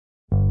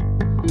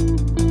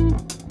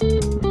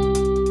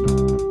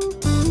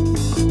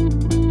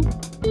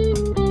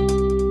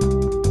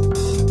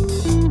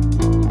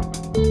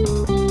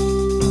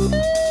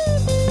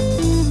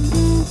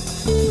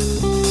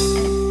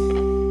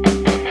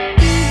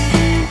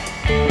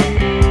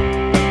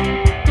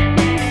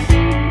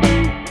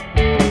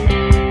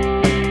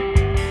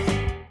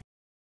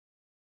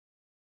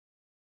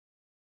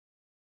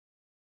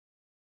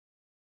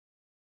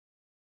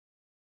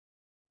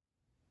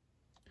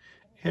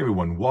Hey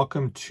everyone,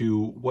 welcome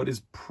to what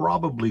is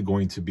probably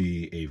going to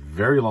be a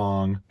very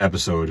long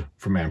episode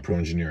from Pro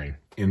Engineering.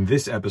 In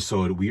this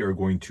episode, we are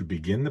going to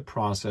begin the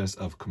process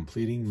of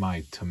completing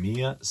my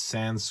Tamiya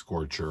Sand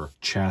Scorcher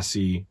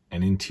chassis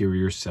and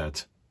interior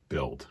set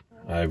build.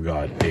 I've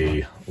got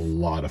a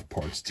lot of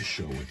parts to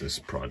show with this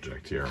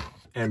project here.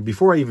 And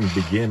before I even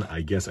begin,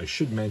 I guess I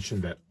should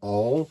mention that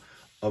all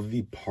of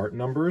the part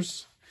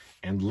numbers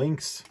and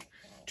links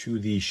to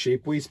the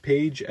Shapeways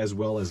page as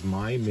well as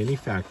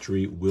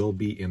MyMiniFactory will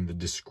be in the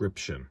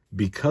description.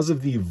 Because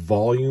of the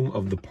volume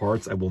of the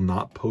parts, I will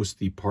not post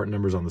the part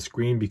numbers on the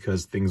screen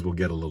because things will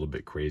get a little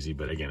bit crazy.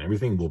 But again,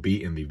 everything will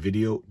be in the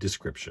video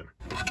description.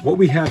 What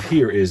we have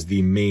here is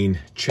the main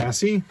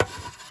chassis.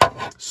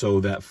 So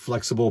that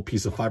flexible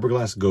piece of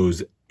fiberglass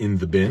goes in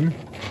the bin.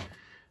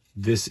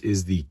 This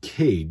is the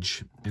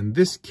cage, and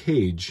this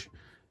cage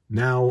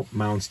now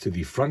mounts to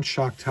the front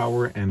shock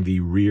tower and the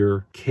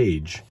rear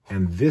cage,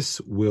 and this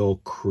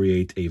will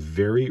create a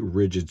very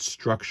rigid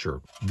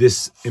structure.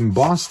 This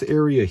embossed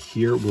area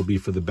here will be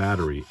for the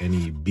battery.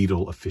 Any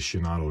Beetle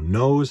aficionado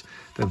knows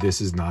that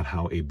this is not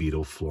how a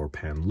Beetle floor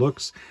pan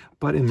looks,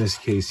 but in this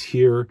case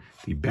here,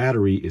 the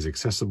battery is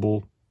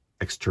accessible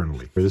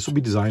externally. This will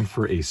be designed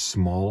for a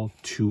small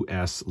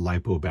 2S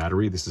LiPo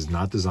battery. This is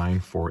not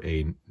designed for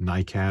a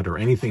NiCad or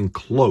anything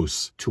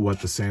close to what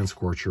the Sand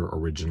Scorcher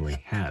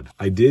originally had.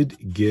 I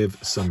did give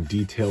some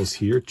details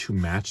here to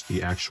match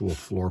the actual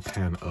floor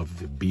pan of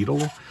the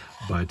Beetle,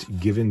 but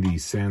given the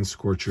Sand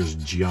Scorcher's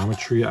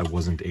geometry, I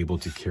wasn't able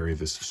to carry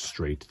this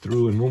straight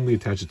through. And when we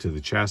attach it to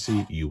the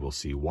chassis, you will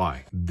see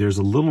why. There's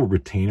a little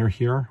retainer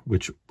here,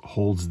 which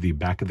holds the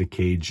back of the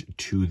cage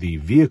to the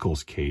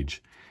vehicle's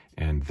cage,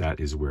 and that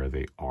is where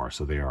they are.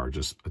 So they are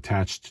just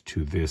attached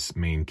to this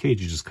main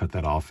cage. You just cut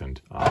that off and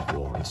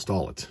we'll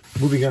install it.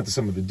 Moving on to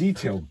some of the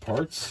detailed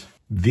parts.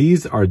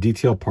 These are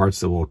detailed parts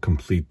that will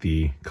complete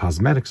the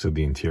cosmetics of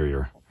the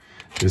interior.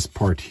 This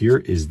part here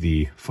is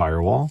the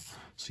firewall.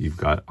 So you've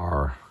got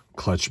our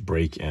clutch,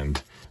 brake,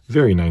 and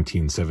very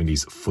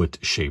 1970s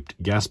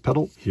foot-shaped gas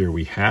pedal. Here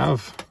we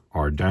have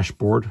our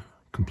dashboard,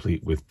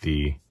 complete with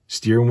the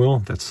steering wheel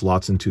that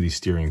slots into the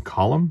steering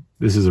column.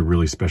 This is a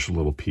really special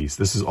little piece.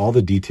 This is all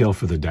the detail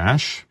for the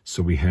dash.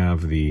 So we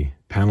have the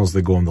panels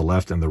that go on the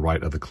left and the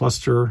right of the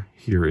cluster.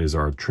 Here is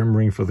our trim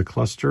ring for the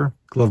cluster,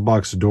 glove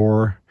box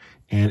door,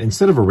 and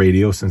instead of a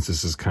radio, since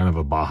this is kind of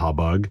a Baja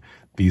bug,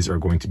 these are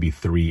going to be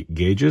 3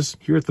 gauges.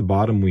 Here at the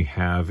bottom, we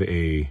have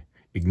a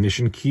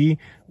ignition key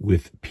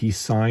with peace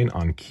sign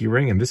on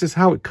keyring, and this is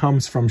how it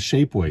comes from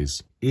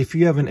Shapeways. If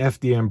you have an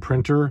FDM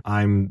printer,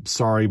 I'm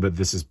sorry, but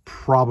this is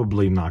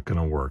probably not going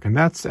to work. And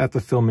that's at the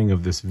filming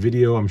of this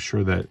video. I'm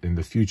sure that in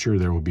the future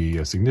there will be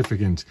a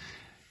significant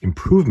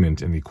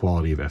improvement in the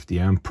quality of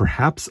FDM.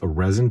 Perhaps a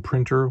resin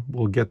printer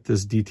will get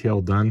this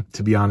detail done.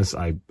 To be honest,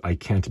 I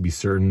can't be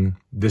certain.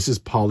 This is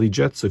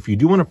PolyJet, so if you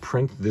do want to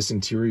print this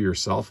interior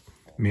yourself,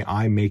 may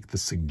I make the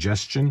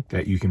suggestion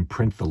that you can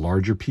print the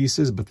larger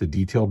pieces, but the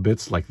detail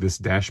bits like this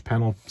dash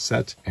panel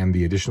set and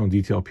the additional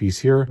detail piece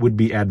here would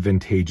be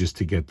advantageous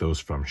to get those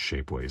from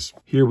Shapeways.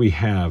 Here we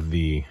have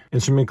the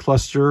instrument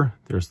cluster.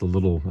 There's the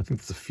little, I think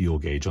that's a fuel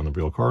gauge on the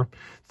real car.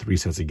 3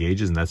 sets of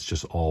gauges, and that's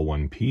just all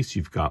one piece.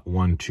 You've got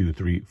 1, 2,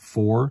 3,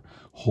 4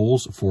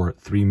 holes for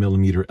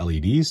 3mm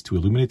LEDs to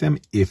illuminate them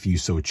if you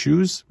so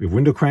choose. We have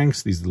window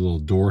cranks. These are the little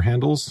door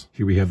handles.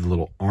 Here we have the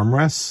little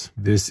armrests.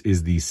 This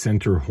is the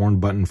center horn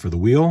button for the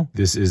wheel.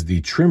 This is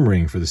the trim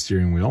ring for the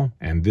steering wheel.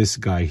 And this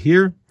guy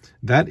here,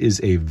 that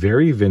is a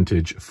very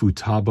vintage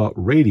Futaba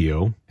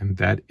radio, and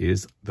that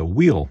is the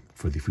wheel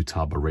for the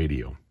Futaba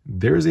radio.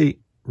 There's a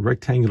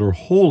rectangular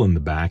hole in the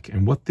back,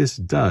 and what this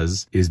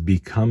does is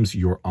becomes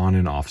your on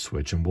and off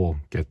switch, and we'll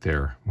get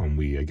there when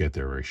we get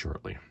there very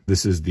shortly.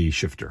 This is the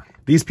shifter.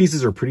 These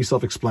pieces are pretty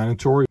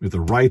self-explanatory with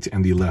the right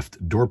and the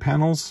left door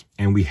panels,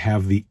 and we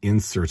have the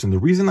inserts. And the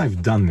reason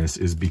I've done this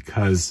is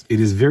because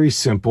it is very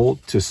simple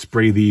to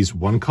spray these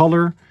one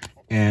color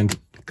and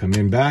come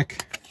in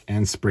back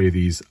and spray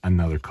these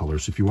another color.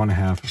 So if you want to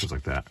have just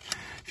like that,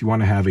 if you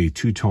want to have a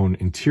 2-tone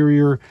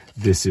interior,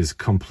 this is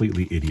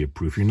completely idiot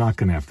proof. You're not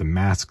going to have to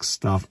mask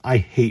stuff. I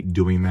hate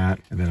doing that.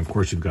 And then of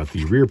course you've got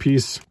the rear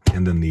piece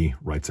and then the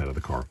right side of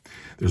the car.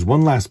 There's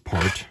one last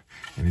part,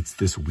 and it's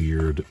this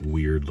weird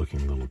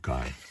looking little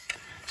guy.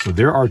 So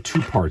there are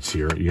 2 parts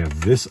here. You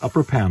have this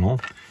upper panel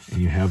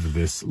and you have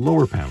this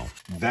lower panel.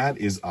 That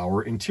is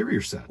our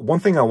interior set. One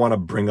thing I want to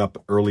bring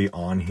up early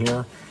on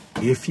here,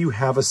 if you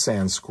have a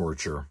Sand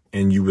Scorcher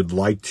and you would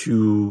like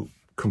to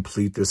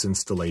complete this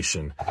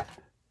installation,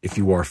 If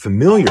you are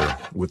familiar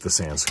with the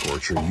Sand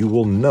Scorcher, you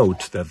will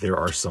note that there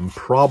are some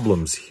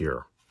problems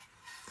here.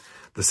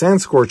 The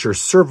Sand Scorcher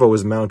servo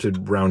is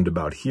mounted round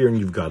about here, and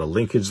you've got a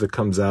linkage that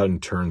comes out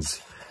and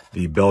turns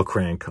the bell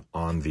crank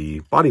on the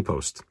body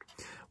post.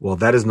 Well,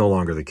 that is no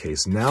longer the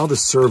case. Now the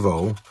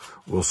servo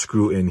will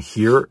screw in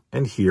here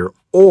and here,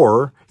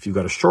 or if you've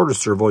got a shorter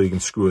servo, you can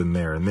screw in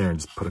there and there and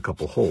just put a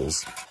couple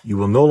holes. You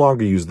will no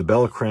longer use the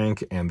bell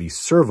crank, and the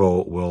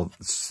servo will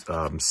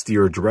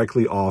steer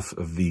directly off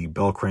of the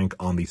bell crank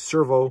on the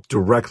servo,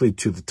 directly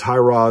to the tie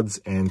rods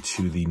and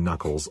to the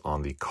knuckles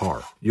on the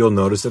car. You'll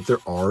notice that there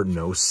are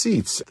no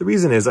seats. The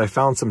reason is I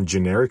found some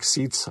generic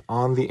seats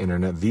on the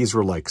internet. These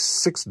were like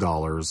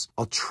 $6.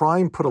 I'll try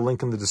and put a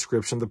link in the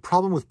description. The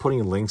problem with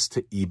putting links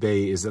to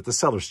eBay is that the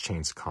sellers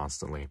change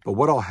constantly. But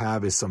what I'll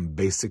have is some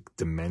basic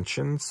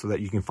dimensions so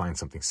that you can find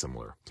something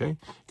similar, okay?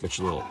 Got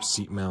your little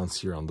seat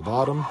mounts here on the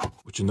bottom.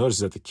 What you notice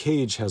is that the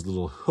cage has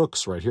little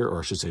hooks right here, or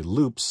I should say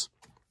loops,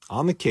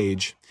 on the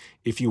cage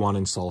if you want to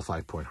install a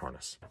 5-point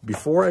harness.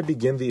 Before I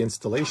begin the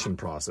installation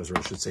process, or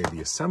I should say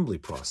the assembly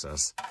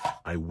process,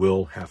 I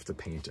will have to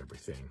paint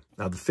everything.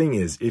 Now, the thing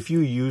is, if you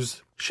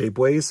use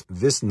Shapeways,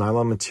 this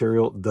nylon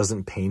material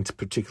doesn't paint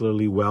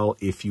particularly well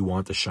if you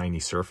want a shiny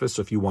surface.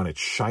 So if you want it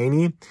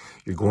shiny,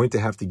 you're going to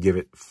have to give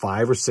it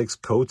 5 or 6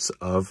 coats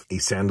of a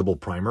sandable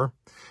primer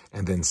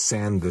and then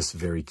sand this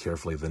very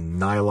carefully. The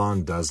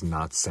nylon does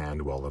not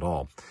sand well at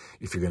all.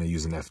 If you're going to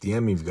use an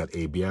FDM, you've got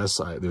ABS.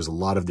 There's a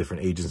lot of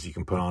different agents you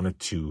can put on it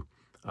to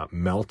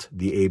melt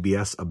the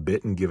ABS a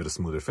bit and give it a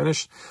smoother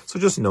finish. So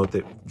just note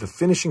that the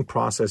finishing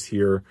process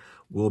here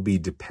will be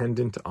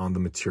dependent on the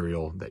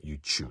material that you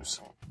choose.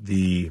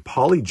 The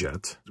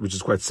polyjet, which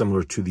is quite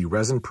similar to the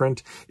resin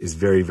print, is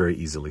very, very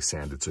easily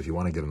sanded. So if you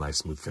want to get a nice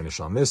smooth finish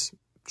on this, it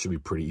should be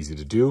pretty easy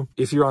to do.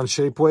 If you're on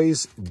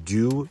Shapeways,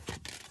 do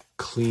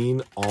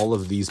clean all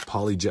of these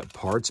polyjet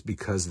parts,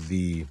 because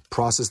the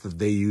process that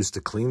they use to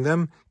clean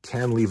them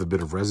can leave a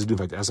bit of residue. In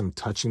fact, as I'm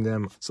touching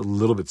them, it's a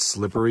little bit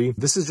slippery.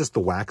 This is just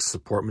the wax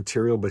support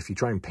material, but if you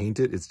try and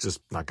paint it, it's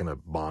just not going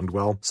to bond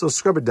well. So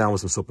scrub it down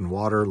with some soap and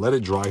water, let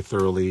it dry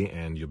thoroughly,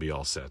 and you'll be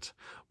all set.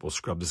 We'll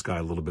scrub this guy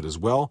a little bit as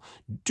well.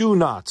 Do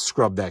not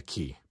scrub that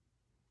key.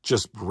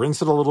 Just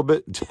rinse it a little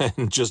bit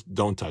and just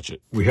don't touch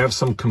it. We have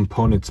some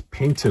components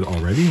painted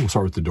already. We'll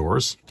start with the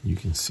doors. You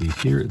can see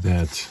here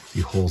that the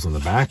holes on the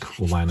back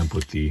will line up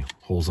with the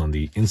holes on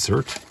the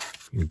insert.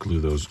 You glue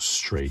those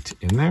straight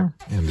in there.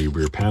 And the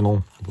rear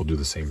panel will do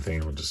the same thing.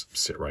 It'll just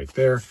sit right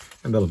there,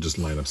 and that'll just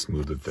line up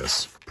smooth with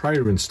this.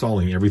 Prior to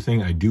installing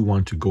everything, I do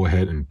want to go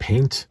ahead and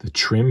paint the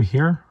trim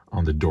here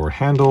on the door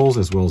handles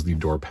as well as the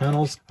door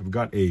panels. I've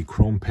got a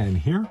chrome pen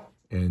here,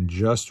 and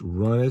just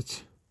run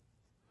it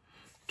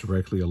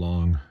directly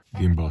along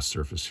the embossed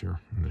surface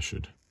here, and this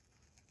should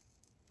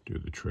do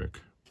the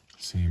trick.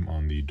 Same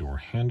on the door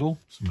handle.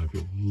 So it might be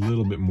a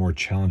little bit more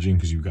challenging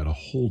because you've got to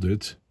hold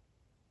it.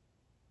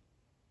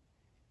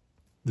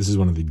 This is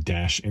one of the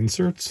dash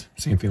inserts.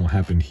 Same thing will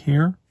happen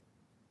here.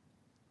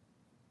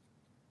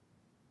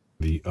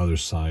 The other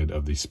side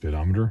of the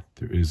speedometer,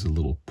 there is a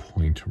little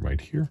point right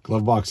here.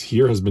 Glove box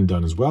here has been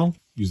done as well.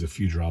 Use a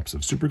few drops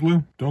of super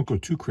glue. Don't go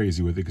too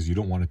crazy with it because you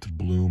don't want it to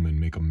bloom and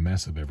make a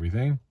mess of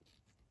everything.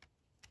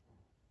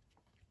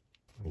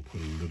 We'll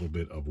put a little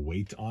bit of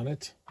weight on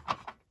it.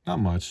 Not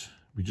much.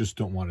 We just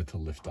don't want it to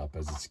lift up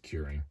as it's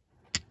curing.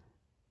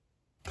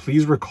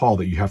 Please recall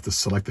that you have to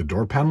select the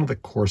door panel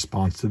that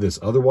corresponds to this.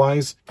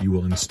 Otherwise, you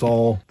will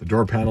install the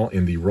door panel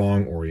in the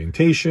wrong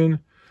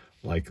orientation,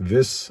 like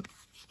this.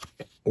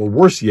 Or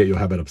worse yet, you'll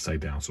have it upside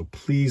down. So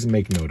please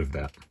make note of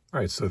that.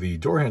 All right, so the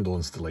door handle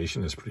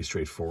installation is pretty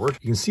straightforward.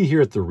 You can see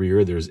here at the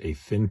rear, there's a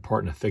thin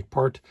part and a thick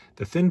part.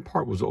 The thin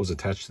part was what was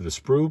attached to the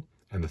sprue,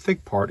 and the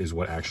thick part is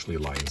what actually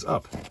lines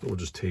up. So we'll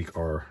just take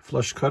our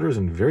flush cutters,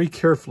 and very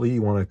carefully,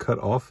 you want to cut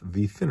off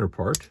the thinner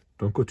part.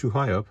 Don't go too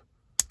high up.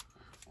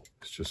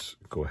 Let's just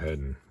go ahead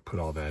and put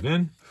all that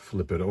in,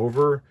 flip it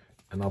over,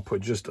 and I'll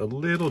put just a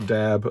little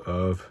dab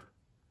of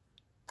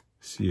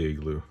CA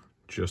glue.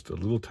 Just a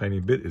little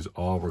tiny bit is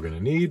all we're going to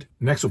need.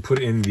 Next, we'll put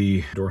in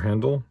the door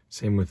handle.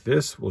 Same with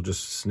this. We'll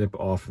just snip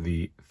off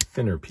the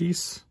thinner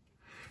piece.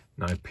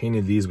 Now, I've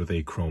painted these with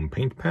a chrome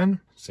paint pen,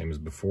 same as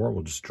before.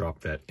 We'll just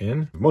drop that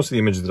in. Most of the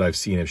images that I've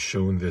seen have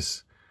shown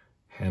this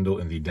handle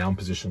in the down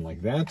position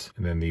like that.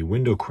 And then the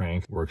window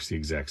crank works the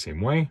exact same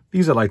way.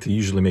 These I like to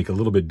usually make a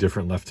little bit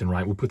different left and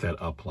right. We'll put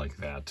that up like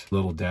that. A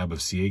little dab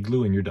of CA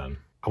glue and you're done.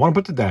 I want to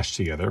put the dash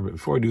together, but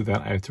before I do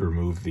that, I have to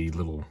remove the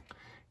little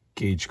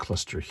gauge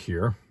cluster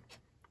here.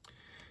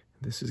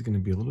 This is going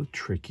to be a little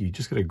tricky. You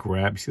just got to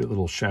grab, see that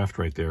little shaft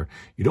right there.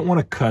 You don't want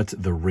to cut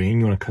the ring.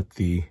 You want to cut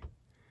the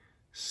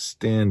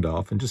stand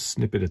off and just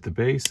snip it at the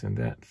base, and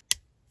that.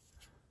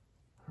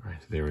 All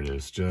right, there it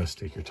is. Just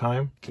take your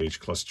time. Gauge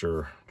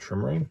cluster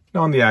trim ring.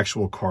 Now on the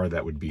actual car,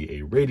 that would be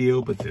a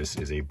radio, but this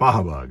is a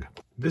Baja Bug.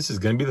 This is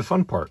going to be the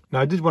fun part.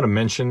 Now I did want to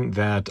mention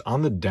that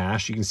on the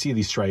dash, you can see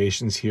these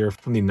striations here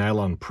from the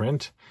nylon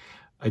print.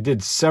 I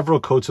did several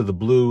coats of the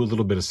blue, a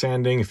little bit of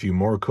sanding, a few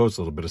more coats,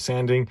 a little bit of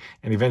sanding,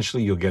 and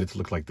eventually you'll get it to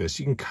look like this.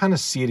 You can kind of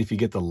see it if you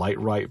get the light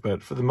right,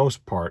 but for the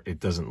most part, it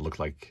doesn't look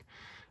like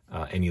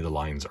any of the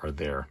lines are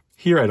there.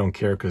 Here, I don't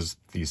care because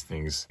these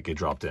things get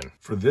dropped in.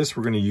 For this,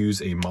 we're going to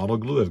use a model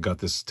glue. I've got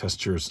this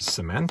Tester's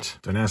cement.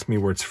 Don't ask me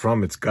where it's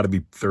from. It's got to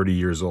be 30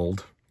 years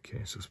old.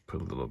 Okay, so let's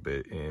put a little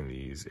bit in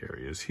these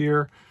areas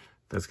here.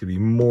 That's going to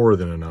be more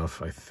than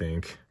enough, I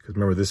think. Because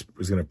remember, this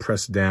is going to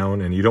press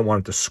down, and you don't want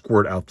it to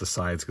squirt out the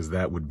sides because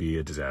that would be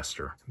a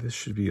disaster. This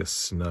should be a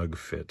snug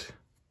fit.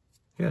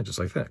 Yeah, just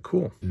like that.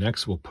 Cool.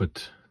 Next, we'll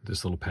put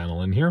this little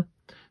panel in here.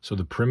 So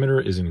the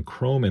perimeter is in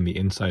chrome and the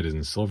inside is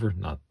in silver.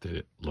 Not that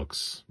it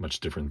looks much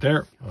different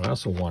there. What I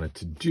also wanted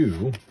to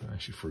do, I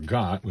actually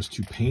forgot, was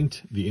to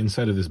paint the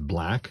inside of this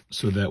black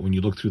so that when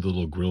you look through the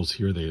little grills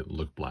here, they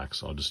look black.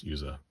 So I'll just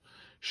use a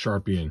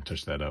Sharpie and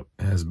touch that up.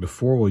 As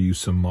before, we'll use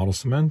some model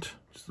cement.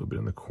 Just a little bit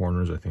in the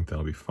corners. I think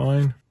that'll be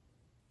fine.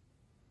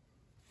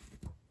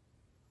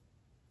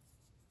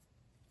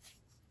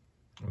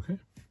 Okay.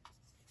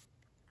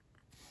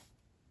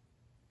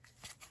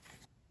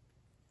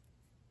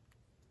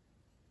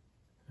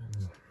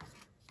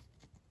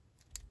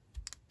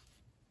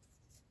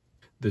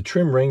 The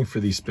trim ring for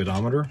the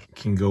speedometer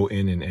can go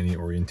in any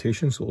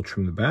orientation, so we'll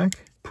trim the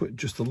back. Put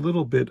just a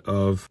little bit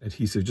of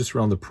adhesive just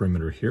around the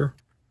perimeter here.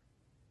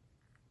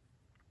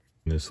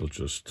 And this will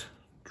just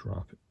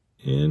drop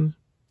in.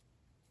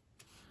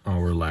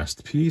 Our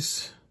last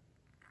piece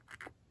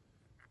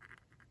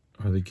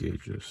are the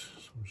gauges.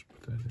 So I'll just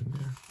put that in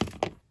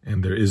there.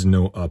 And there is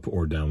no up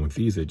or down with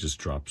these, they just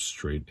drop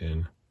straight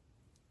in.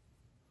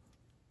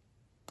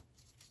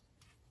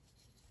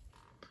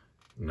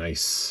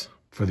 Nice.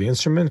 For the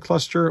instrument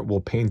cluster,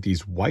 we'll paint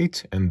these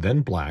white and then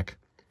black.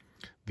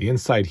 The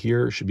inside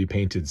here should be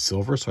painted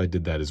silver, so I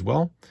did that as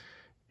well.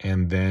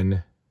 And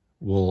then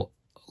we'll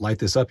light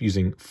this up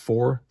using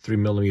 4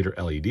 3mm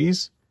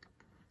LEDs.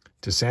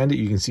 To sand it,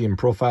 you can see in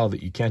profile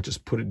that you can't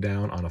just put it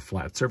down on a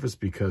flat surface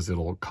because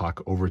it'll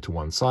cock over to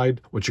one side.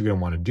 What you're going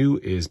to want to do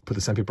is put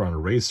the sandpaper on a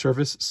raised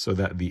surface so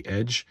that the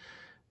edge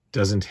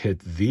doesn't hit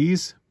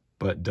these,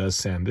 but does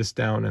sand this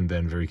down, and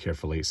then very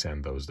carefully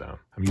sand those down.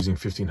 I'm using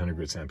 1500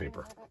 grit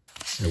sandpaper.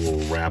 And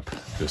we'll wrap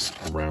this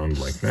around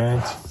like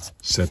that,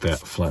 set that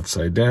flat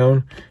side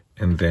down,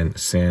 and then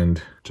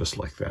sand just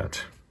like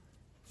that.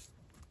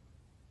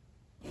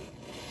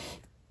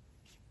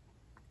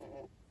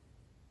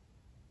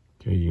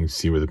 Okay, you can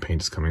see where the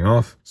paint is coming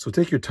off. So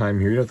take your time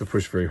here, you don't have to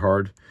push very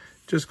hard.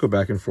 Just go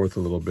back and forth a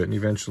little bit, and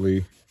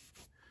eventually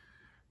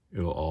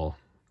it'll all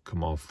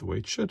come off the way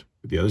it should.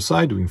 The other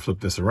side, we can flip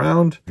this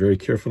around, very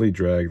carefully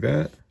drag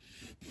that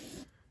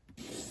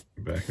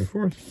back and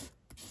forth.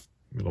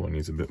 Middle one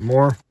needs a bit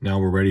more. Now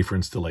we're ready for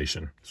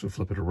installation. So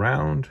flip it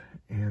around,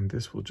 and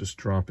this will just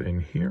drop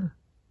in here.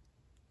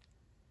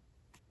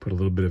 Put a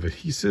little bit of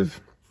adhesive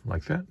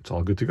like that. It's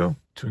all good to go.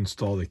 To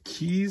install the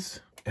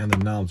keys and the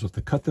knobs, we'll have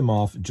to cut them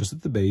off just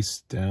at the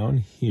base down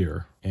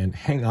here and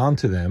hang on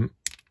to them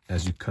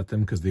as you cut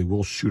them because they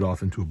will shoot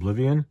off into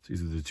oblivion. So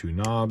these are the 2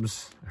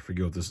 knobs. I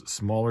forget what this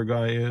smaller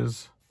guy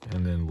is.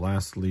 And then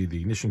lastly,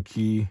 the ignition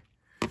key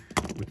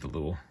with the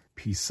little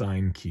peace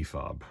sign key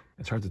fob.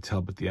 It's hard to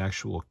tell, but the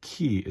actual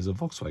key is a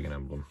Volkswagen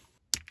emblem.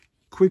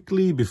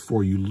 Quickly,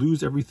 before you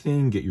lose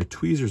everything, get your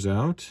tweezers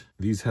out.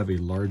 These have a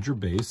larger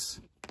base.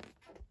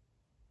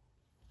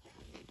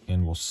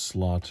 And we'll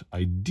slot,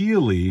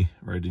 ideally,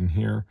 right in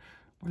here.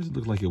 Why does it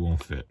look like it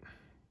won't fit?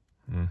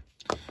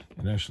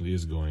 It actually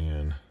is going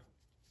in.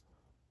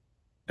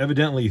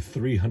 Evidently,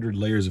 300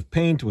 layers of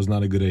paint was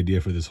not a good idea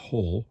for this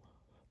hole.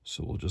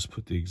 So we'll just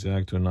put the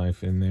X-Acto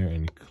knife in there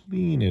and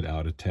clean it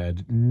out a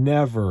tad.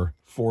 Never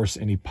force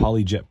any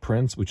polyjet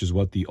prints, which is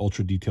what the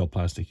ultra detail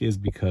plastic is,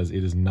 because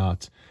it is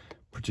not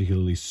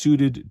particularly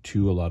suited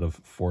to a lot of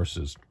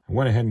forces. I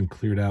went ahead and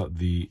cleared out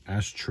the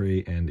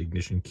ashtray and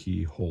ignition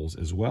key holes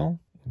as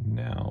well.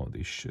 Now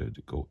they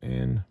should go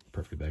in.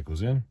 Perfect, that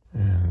goes in.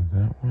 And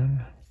that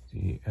one,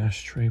 the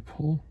ashtray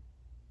pull.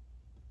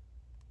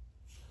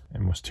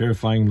 And most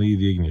terrifyingly,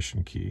 the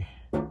ignition key.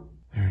 There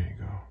you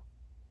go.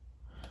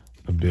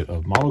 A bit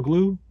of model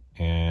glue,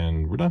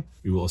 and we're done.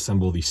 We will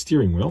assemble the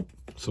steering wheel.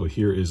 So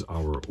here is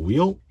our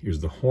wheel. Here's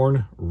the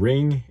horn,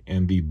 ring,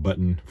 and the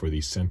button for the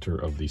center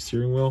of the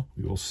steering wheel.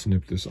 We will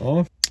snip this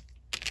off.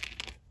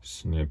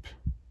 Snip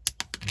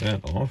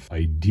that off.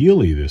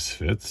 Ideally, this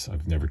fits.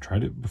 I've never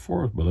tried it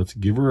before, but let's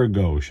give her a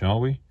go, shall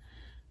we?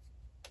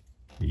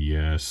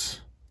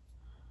 Yes.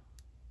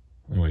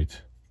 Oh,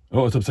 wait.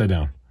 Oh, it's upside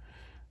down.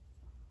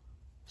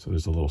 So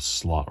there's a little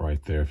slot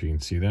right there, if you can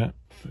see that.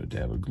 Put a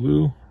dab of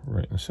glue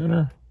right in the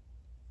center.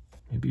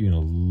 Maybe even a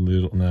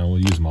little, no,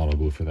 we'll use model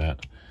glue for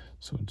that.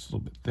 So it's a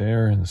little bit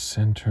there in the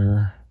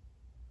center.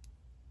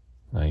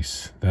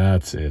 Nice,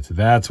 that's it.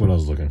 That's what I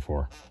was looking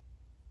for.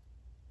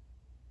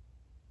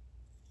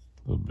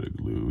 A little bit of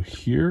glue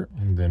here,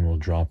 and then we'll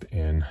drop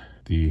in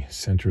the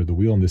center of the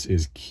wheel, and this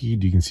is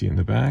keyed. You can see it in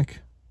the back.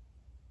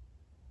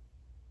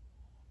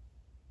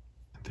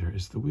 There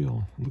is the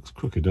wheel. It looks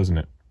crooked, doesn't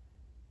it?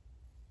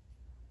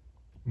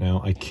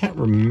 Now, I can't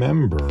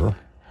remember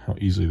how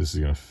easily this is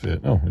going to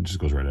fit. Oh, it just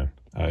goes right in.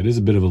 It is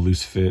a bit of a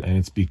loose fit, and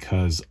it's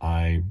because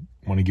I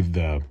want to give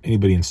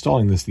anybody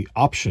installing this the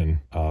option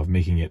of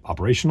making it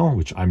operational,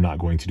 which I'm not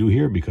going to do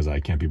here because I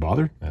can't be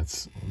bothered.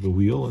 That's the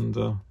wheel and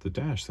the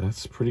dash.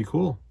 That's pretty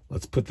cool.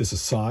 Let's put this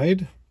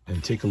aside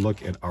and take a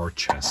look at our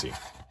chassis.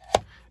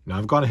 Now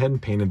I've gone ahead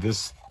and painted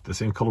this the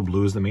same color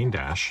blue as the main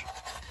dash.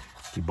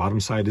 The bottom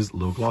side is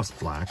low gloss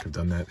black. I've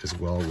done that as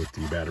well with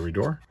the battery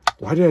door.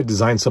 Why did I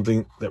design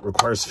something that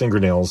requires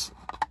fingernails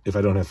if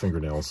I don't have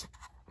fingernails?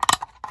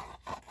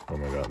 Oh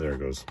my God, there it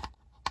goes.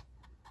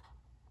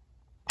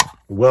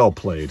 Well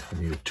played. I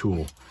need a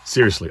tool.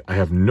 Seriously, I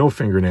have no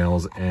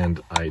fingernails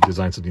and I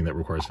designed something that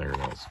requires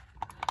fingernails.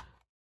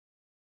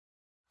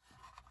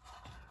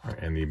 All right,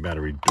 and the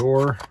battery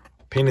door.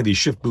 Painted the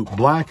shift boot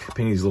black.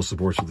 Painted these little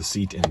supports for the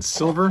seat in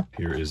silver.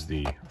 Here is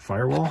the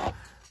firewall.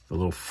 The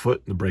little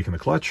foot, the brake and the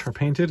clutch are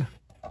painted.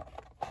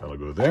 That'll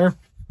go there.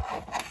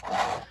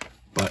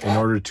 But in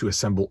order to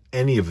assemble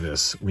any of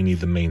this, we need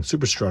the main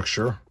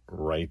superstructure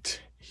right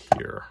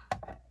here.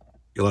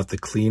 You'll have to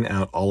clean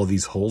out all of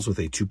these holes with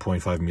a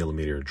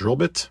 2.5mm drill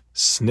bit.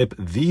 Snip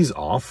these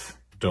off.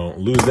 Don't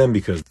lose them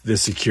because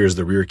this secures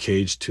the rear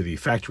cage to the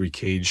factory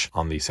cage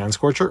on the Sand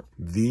Scorcher.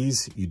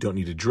 These you don't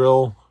need to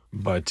drill,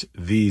 but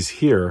these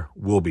here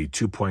will be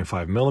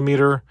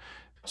 2.5mm.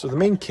 So the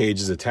main cage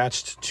is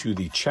attached to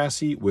the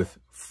chassis with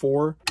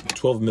 4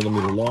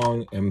 12mm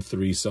long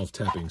M3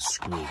 self-tapping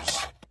screws.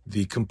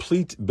 The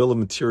complete bill of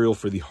material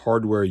for the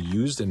hardware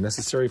used and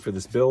necessary for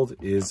this build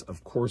is,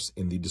 of course,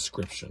 in the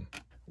description.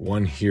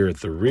 One here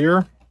at the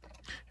rear,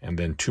 and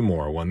then 2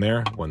 more. One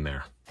there, one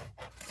there.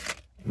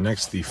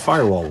 Next, the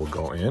firewall will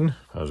go in.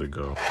 How does it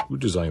go? Who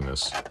designed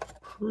this?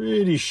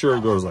 Pretty sure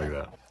it goes like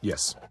that.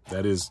 Yes,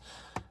 that is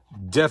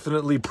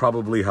definitely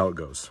probably how it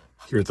goes.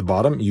 Here at the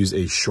bottom, use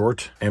a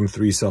short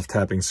M3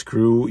 self-tapping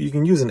screw. You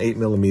can use an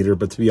 8mm,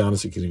 but to be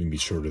honest, it can even be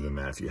shorter than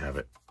that if you have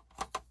it.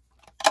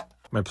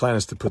 My plan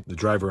is to put the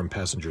driver and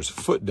passenger's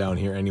foot down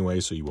here anyway,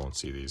 so you won't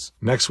see these.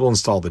 Next, we'll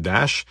install the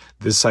dash.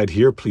 This side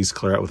here, please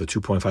clear out with a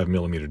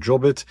 2.5mm drill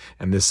bit,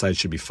 and this side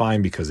should be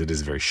fine because it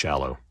is very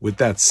shallow. With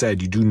that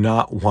said, you do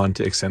not want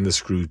to extend the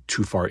screw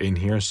too far in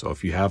here, so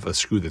if you have a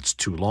screw that's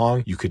too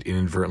long, you could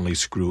inadvertently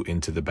screw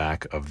into the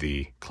back of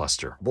the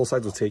cluster. Both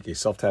sides will take a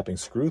self-tapping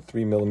screw,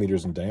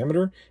 3mm in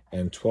diameter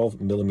and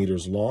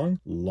 12mm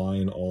long.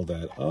 Line all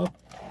that up.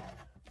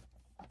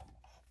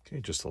 Okay,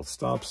 just till it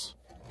stops.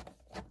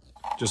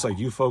 Just like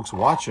you folks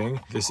watching,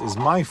 this is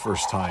my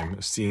first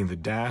time seeing the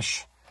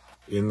dash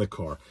in the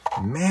car.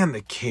 Man,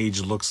 the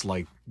cage looks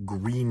like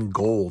green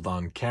gold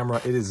on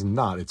camera. It is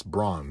not, it's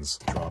bronze.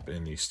 Drop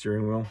in the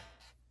steering wheel.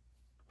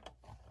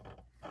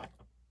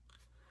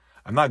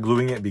 I'm not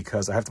gluing it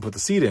because I have to put the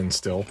seat in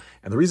still.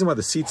 And the reason why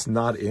the seat's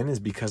not in is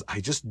because I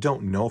just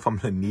don't know if I'm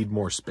gonna need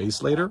more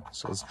space later.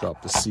 So let's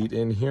drop the seat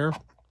in here.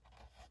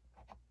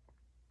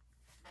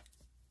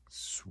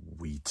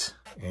 Sweet.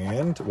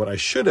 And what I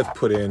should have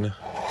put in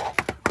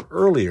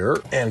earlier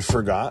and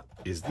forgot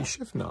is the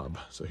shift knob.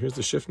 So here's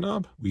the shift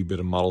knob. Wee bit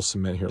of model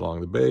cement here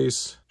along the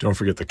base. Don't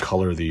forget to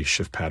color the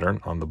shift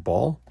pattern on the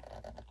ball.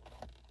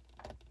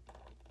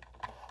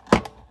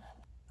 All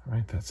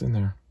right, that's in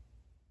there.